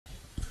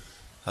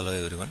Hello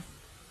everyone.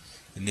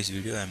 In this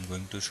video I am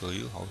going to show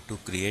you how to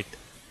create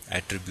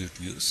attribute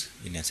views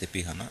in SAP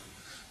HANA,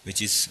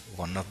 which is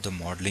one of the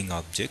modeling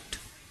object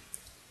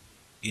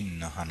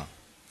in HANA.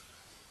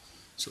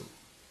 So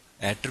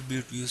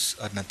attribute views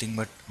are nothing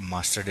but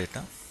master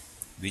data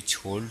which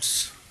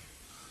holds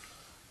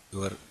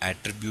your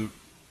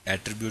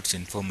attributes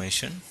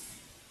information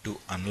to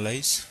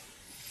analyze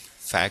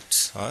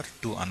facts or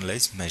to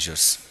analyze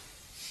measures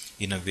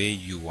in a way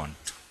you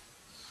want.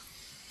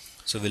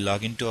 So we'll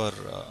log into our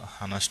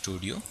HANA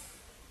Studio.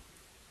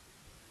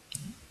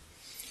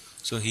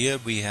 So here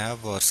we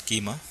have our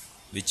schema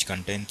which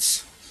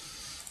contains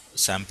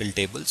sample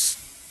tables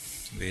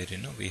where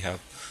we have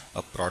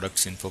a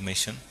products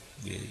information,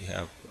 we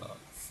have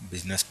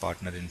business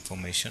partner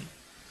information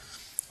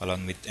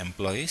along with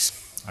employees,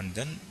 and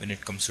then when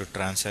it comes to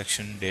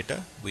transaction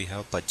data we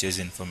have purchase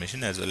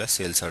information as well as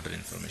sales order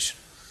information.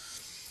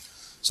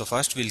 So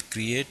first we'll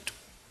create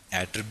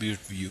attribute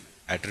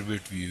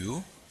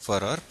view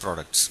for our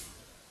products.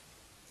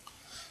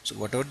 So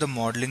whatever the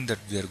modeling that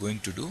we are going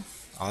to do,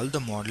 all the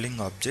modeling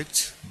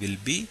objects will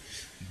be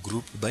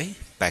grouped by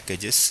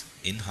packages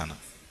in HANA.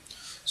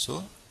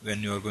 So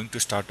when you are going to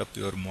start up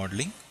your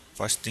modeling,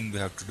 first thing we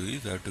have to do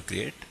is we have to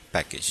create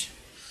package.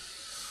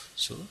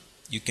 So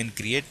you can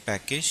create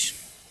package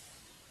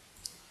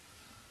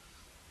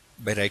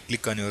by right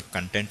click on your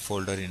content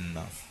folder in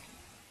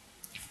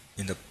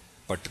the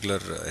particular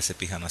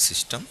SAP HANA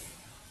system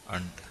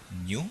and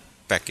new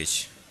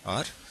package,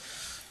 or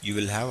you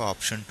will have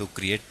option to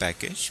create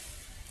package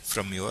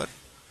from your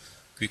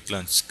quick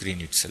launch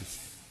screen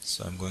itself.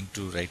 So I'm going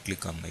to right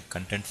click on my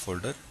content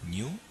folder,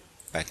 new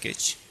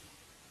package.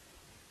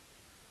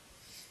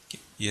 Okay.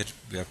 Here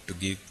we have to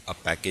give a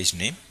package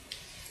name.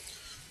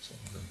 So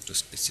I'm going to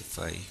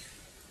specify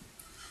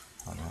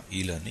HANA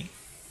ELearning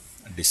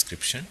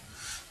description.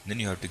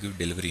 Then you have to give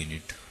delivery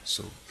unit.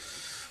 So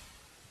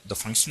the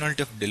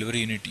functionality of delivery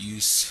unit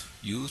is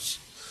used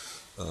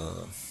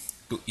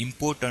to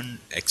import and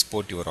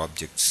export your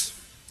objects.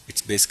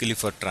 It's basically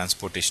for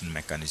transportation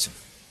mechanism.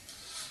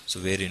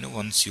 So where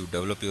once you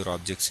develop your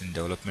objects in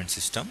development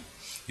system,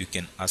 you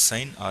can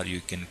assign or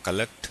you can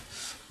collect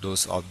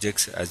those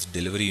objects as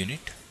delivery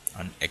unit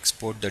and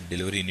export that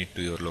delivery unit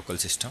to your local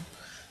system.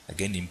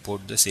 Again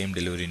import the same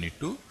delivery unit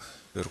to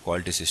your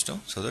quality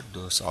system so that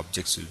those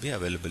objects will be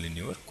available in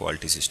your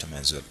quality system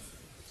as well.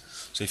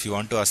 So if you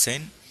want to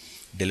assign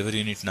delivery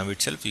unit now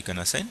itself, you can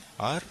assign,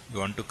 or you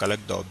want to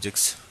collect the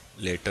objects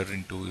later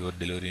into your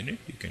delivery unit,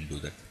 you can do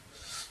that.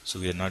 So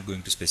we are not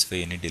going to specify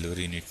any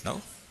delivery unit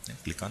now,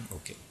 and click on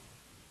OK.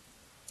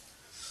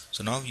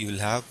 So now you will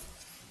have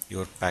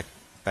your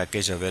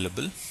package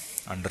available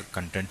under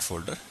content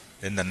folder.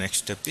 Then the next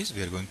step is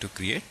we are going to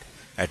create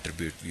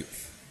attribute view.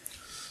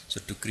 So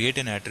to create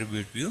an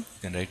attribute view, you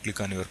can right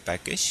click on your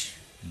package,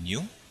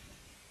 new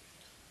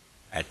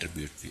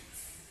attribute view.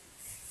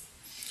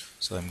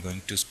 So I'm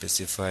going to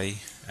specify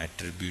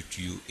attribute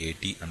view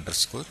AT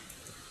underscore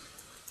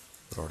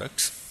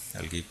products.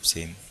 I'll give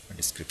same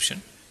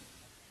description.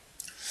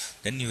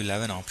 Then you will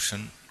have an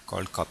option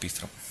called copy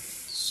from.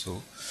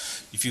 So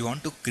if you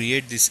want to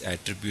create this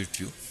attribute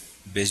view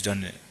based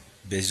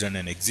on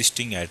an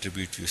existing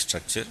attribute view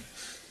structure,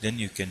 then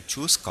you can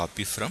choose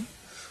copy from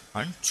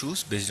and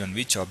choose based on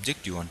which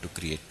object you want to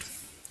create.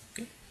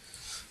 Okay.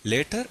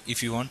 Later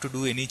if you want to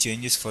do any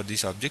changes for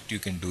this object, you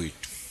can do it.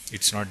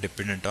 It's not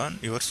dependent on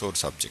your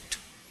source object.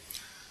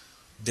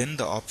 Then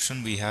the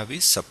option we have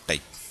is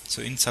subtype.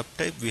 So in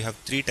subtype we have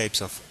three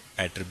types of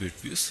attribute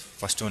views.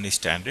 First one is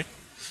standard.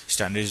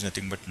 Standard is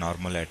nothing but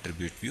normal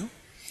attribute view.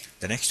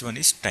 The next one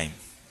is time.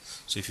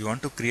 So if you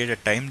want to create a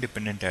time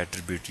dependent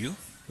attribute view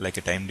like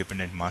a time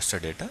dependent master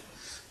data,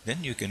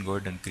 then you can go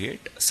ahead and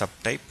create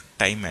subtype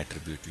time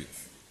attribute view.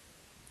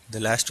 The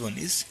last one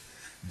is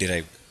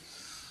derived.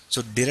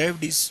 So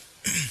derived is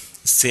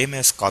same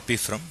as copy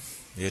from,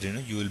 where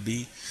you will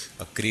be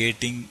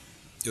creating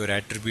your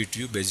attribute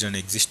view based on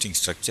existing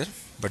structure,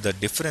 but the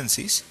difference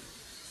is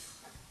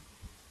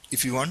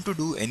if you want to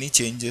do any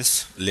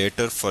changes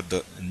later for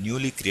the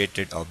newly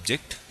created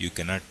object, you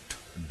cannot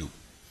do.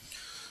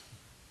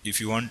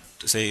 If you want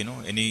to say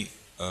any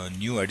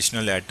new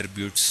additional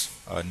attributes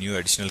or new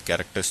additional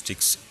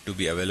characteristics to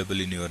be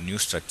available in your new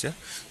structure,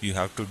 you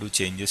have to do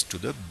changes to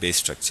the base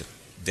structure,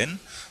 then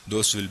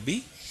those will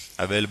be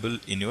available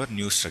in your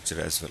new structure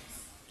as well.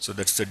 So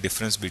that's the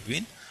difference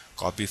between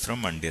copy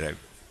from and derived.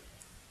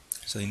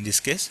 So in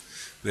this case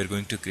we are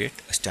going to create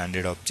a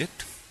standard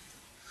object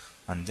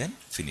and then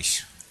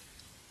finish.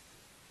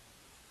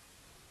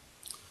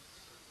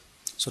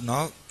 So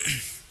now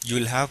you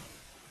will have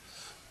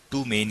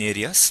two main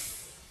areas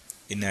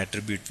in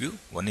attribute view.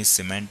 One is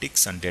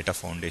semantics and data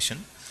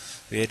foundation,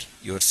 where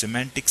your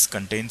semantics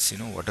contains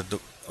what are the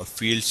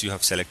fields you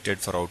have selected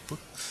for output,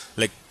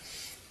 like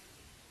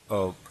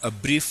a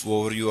brief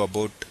overview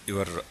about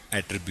your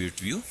attribute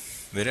view,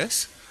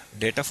 whereas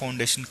data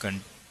foundation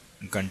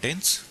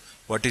contains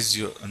what is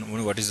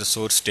the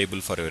source table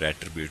for your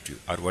attribute view,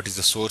 or what is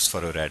the source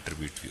for your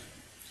attribute view.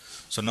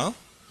 So now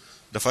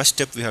the first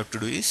step we have to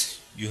do is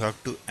you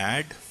have to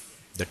add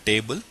the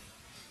table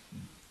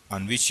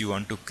on which you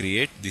want to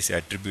create this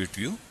attribute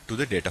view to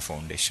the data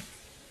foundation.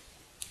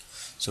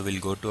 So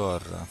we'll go to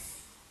our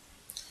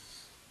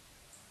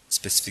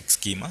specific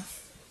schema.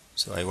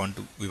 So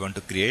we want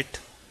to create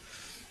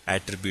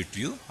attribute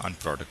view on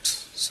products.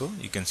 So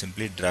you can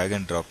simply drag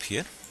and drop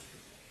here.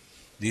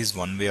 This is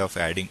one way of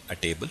adding a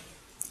table,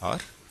 or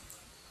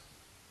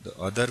the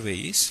other way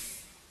is,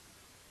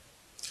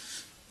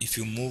 if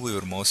you move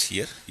your mouse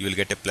here, you will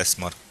get a plus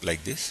mark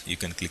like this. You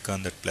can click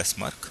on that plus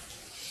mark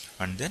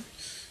and then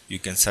you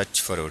can search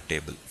for your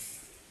table.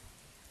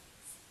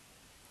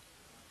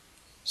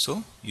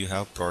 So you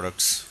have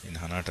products in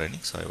HANA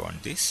training, so I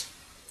want this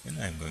and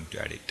I am going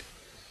to add it.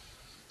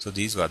 So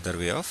this is other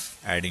way of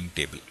adding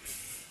table.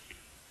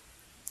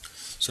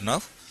 So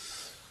now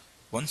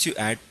once you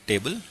add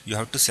table, you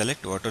have to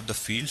select what are the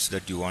fields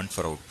that you want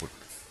for output.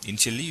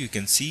 Initially you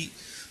can see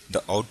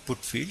the output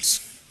fields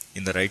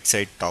in the right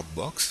side top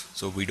box.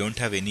 So we don't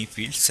have any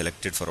fields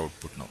selected for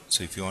output now.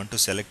 So if you want to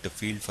select a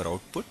field for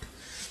output,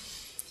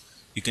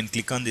 you can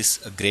click on this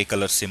gray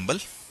color symbol,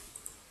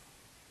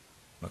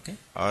 okay,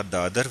 or the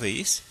other way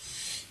is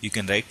you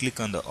can right click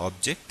on the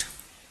object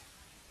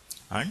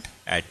and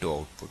add to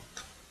output.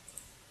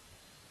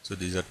 So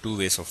these are two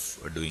ways of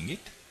doing it.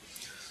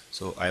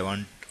 So I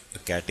want a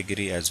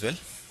category as well,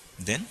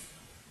 then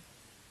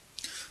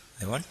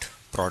I want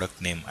product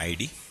name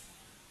ID,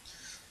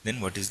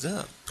 then what is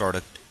the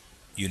product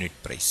unit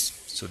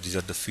price. So these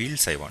are the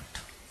fields I want.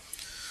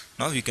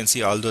 Now you can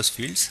see all those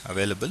fields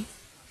available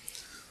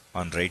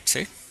on right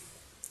side.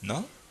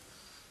 Now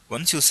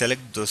once you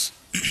select those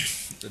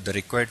the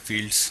required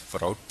fields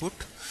for output,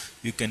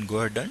 you can go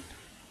ahead and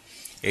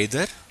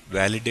either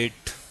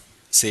validate,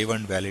 save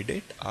and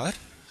validate, or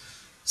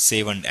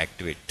save and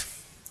activate.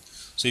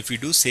 So if you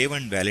do save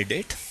and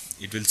validate,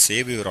 it will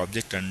save your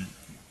object and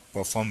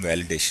perform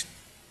validation,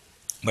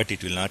 but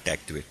it will not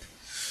activate.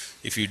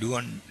 If you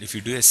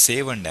do a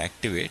save and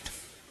activate,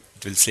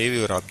 it will save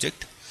your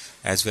object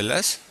as well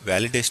as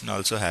validation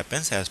also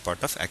happens as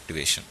part of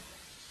activation.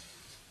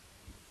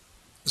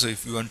 So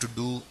if you want to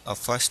do a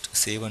first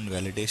save and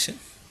validation,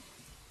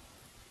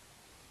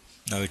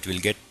 now it will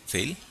get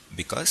fail,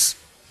 because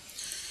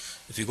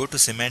if you go to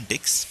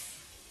semantics,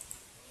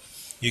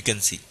 you can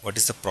see what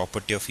is the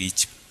property of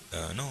each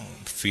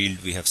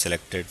field we have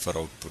selected for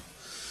output.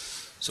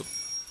 So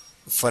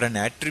for an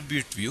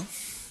attribute view,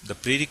 the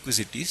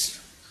prerequisite is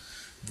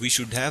we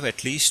should have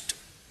at least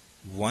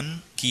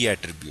one key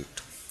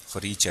attribute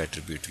for each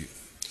attribute view.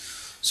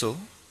 So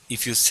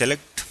if you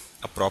select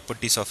a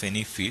properties of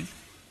any field,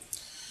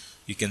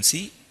 you can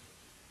see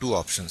two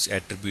options,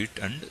 attribute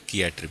and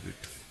key attribute.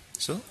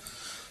 So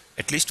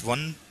at least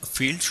one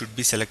field should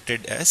be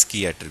selected as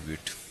key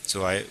attribute.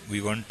 So we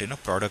want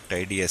product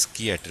ID as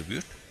key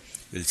attribute.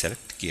 We'll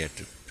select key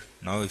attribute.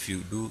 Now if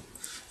you do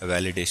a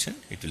validation,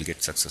 it will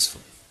get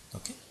successful.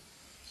 Okay.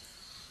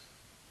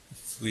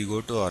 If we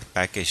go to our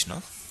package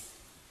now,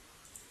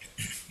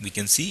 we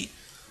can see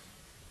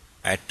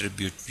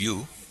attribute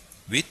view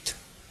with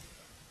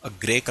a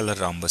gray color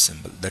rhombus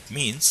symbol. That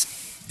means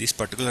this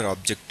particular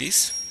object is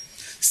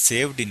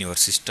saved in your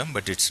system,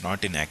 but it's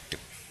not in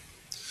active.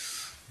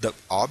 The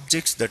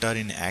objects that are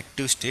in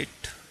active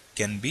state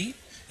can be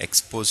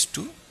exposed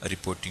to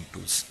reporting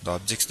tools. The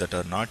objects that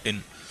are not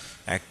in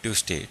active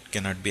state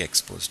cannot be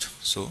exposed.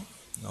 So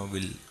now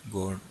we'll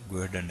go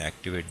ahead and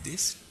activate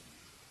this.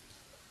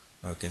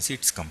 Now you can see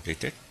it's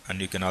completed,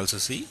 and you can also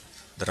see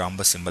the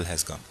rhombus symbol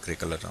has gone, gray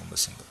color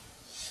rhombus symbol.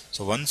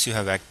 So once you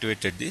have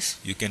activated this,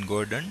 you can go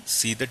ahead and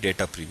see the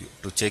data preview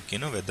to check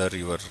whether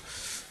your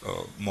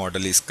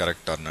model is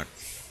correct or not.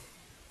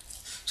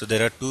 So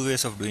there are two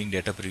ways of doing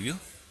data preview.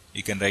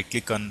 You can right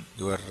click on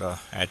your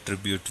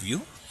attribute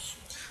view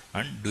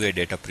and do a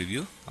data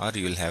preview, or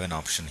you will have an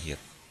option here,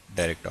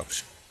 direct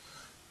option,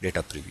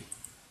 data preview.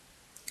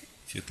 Okay.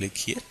 If you click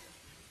here,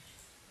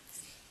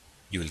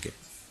 you will get.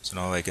 So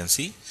now I can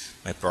see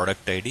my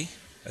product ID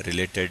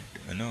related,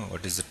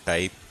 what is the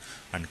type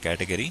and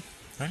category,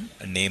 and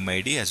name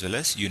ID as well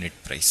as unit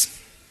price.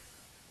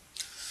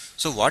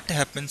 So what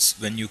happens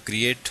when you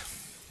create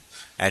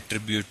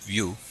attribute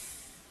view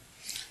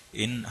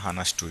in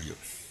HANA Studio?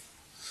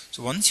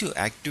 So once you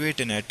activate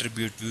an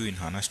attribute view in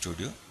HANA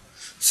Studio,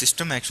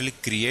 system actually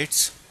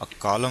creates a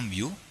column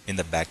view in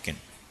the backend.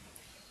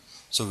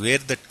 So where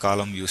that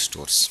column view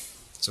stores?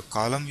 So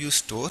column view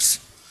stores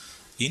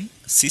in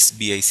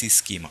sysbic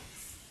schema.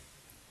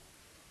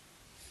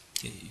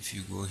 Okay, if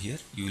you go here,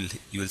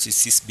 you will see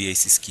sysbic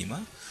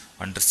schema.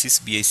 Under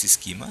sysbic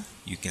schema,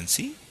 you can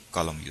see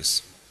column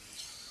views.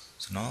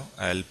 So now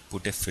I'll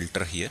put a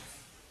filter here.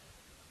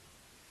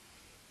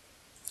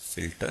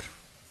 Filter.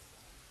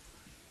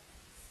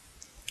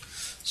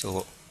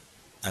 So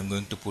I'm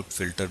going to put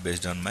filter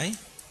based on my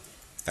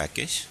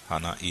package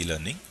HANA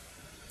ELearning,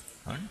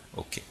 and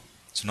OK.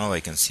 So now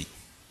I can see.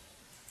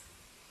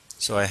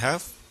 So I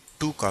have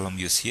two column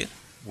views here.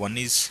 One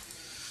is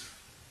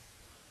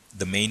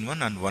the main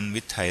one and one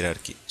with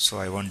hierarchy. So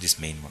I want this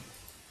main one.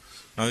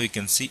 Now you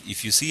can see,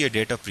 if you see a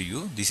data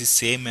preview, this is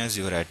same as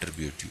your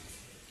attribute view.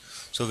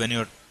 So when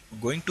you're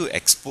going to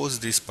expose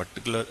this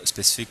particular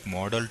specific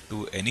model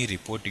to any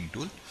reporting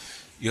tool,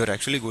 you are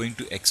actually going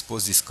to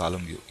expose this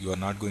column view. You are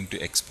not going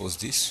to expose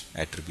this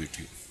attribute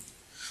view.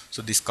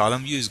 So this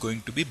column view is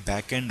going to be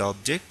backend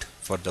object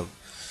for the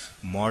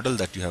model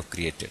that you have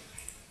created.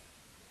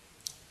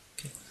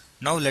 Okay.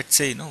 Now let's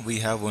say we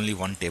have only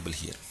one table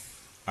here,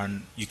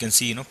 and you can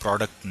see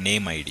product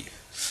name ID.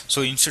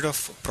 So instead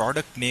of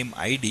product name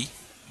ID,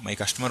 my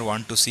customer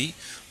want to see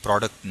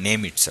product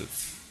name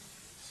itself.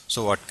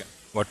 So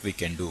what we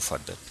can do for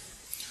that?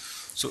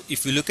 So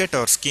if we look at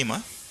our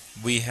schema,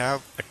 we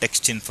have a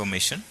text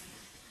information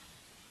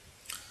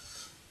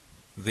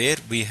where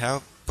we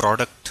have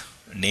product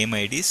name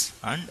IDs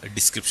and a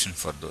description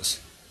for those.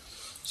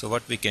 So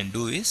what we can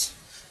do is,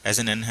 as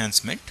an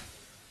enhancement,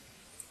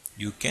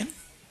 you can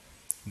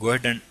go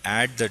ahead and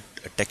add that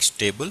text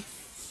table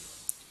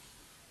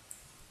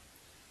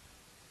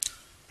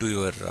to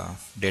your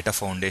data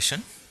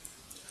foundation,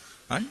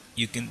 and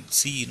you can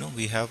see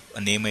we have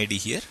a name ID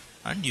here,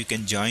 and you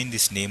can join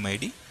this name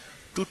ID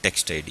to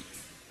text ID.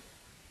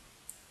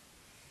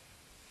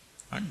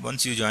 And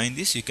once you join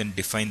this, you can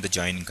define the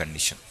joining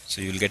condition.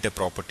 So you will get a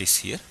properties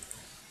here.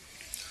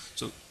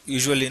 So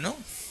usually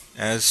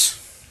as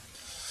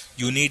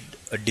you need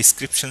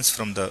descriptions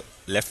from the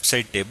left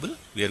side table,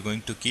 we are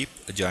going to keep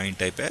a join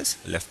type as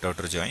left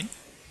outer join.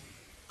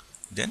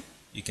 Then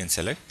you can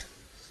select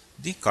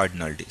the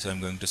cardinality. So I'm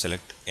going to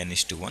select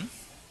n:1.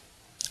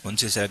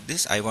 Once you select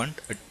this, I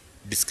want a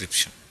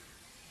description.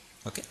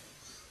 Okay.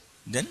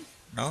 Then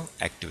now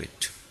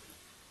activate.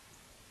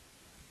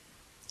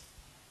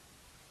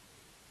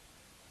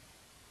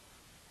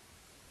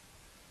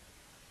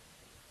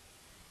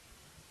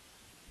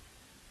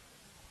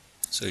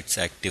 So it's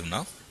active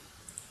now.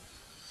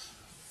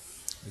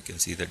 You can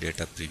see the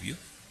data preview.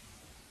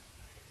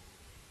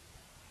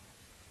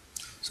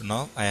 So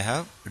now I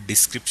have a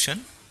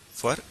description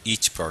for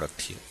each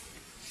product here.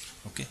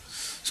 Okay.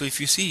 So if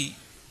you see,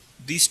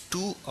 these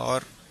two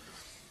are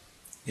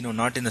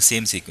not in the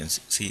same sequence.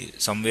 See,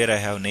 somewhere I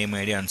have name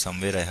ID and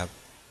somewhere I have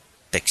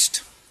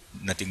text,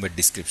 nothing but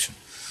description.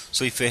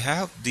 So if I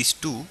have these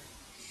two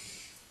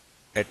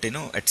at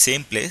at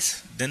same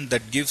place, then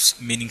that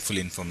gives meaningful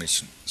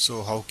information.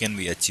 So how can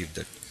we achieve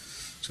that?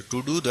 So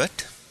to do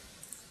that,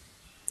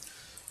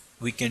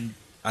 we can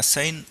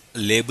assign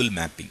label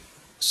mapping.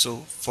 So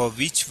for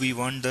which we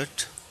want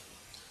that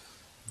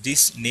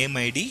this name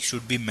ID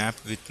should be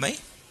mapped with my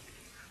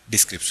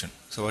description.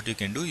 So what you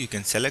can do, you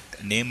can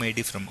select name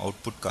ID from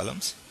output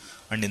columns,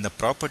 and in the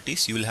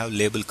properties you will have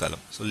label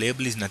column. So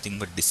label is nothing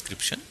but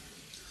description.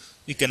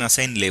 You can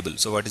assign label.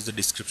 So what is the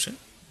description?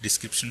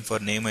 Description for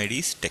name ID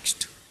is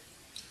text.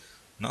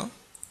 Now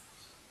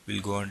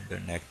we'll go on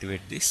and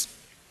activate this.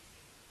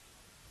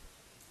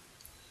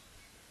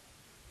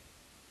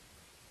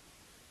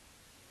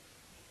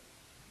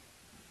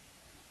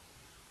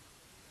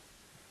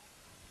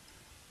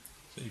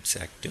 So it's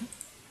active.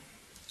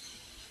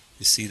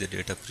 You see the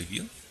data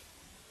preview.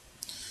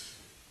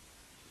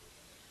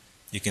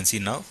 You can see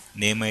now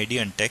name ID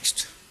and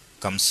text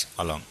comes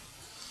along.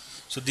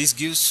 So this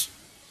gives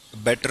a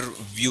better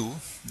view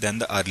than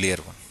the earlier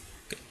one.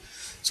 Okay.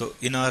 So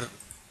in our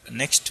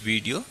next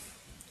video,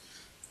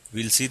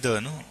 we'll see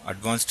the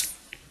advanced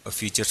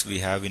features we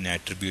have in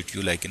attribute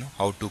view, like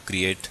how to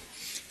create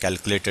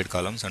calculated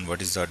columns and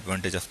what is the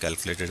advantage of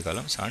calculated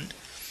columns, and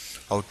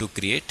how to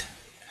create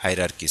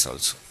hierarchies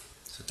also.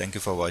 So thank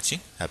you for watching.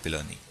 Happy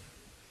learning.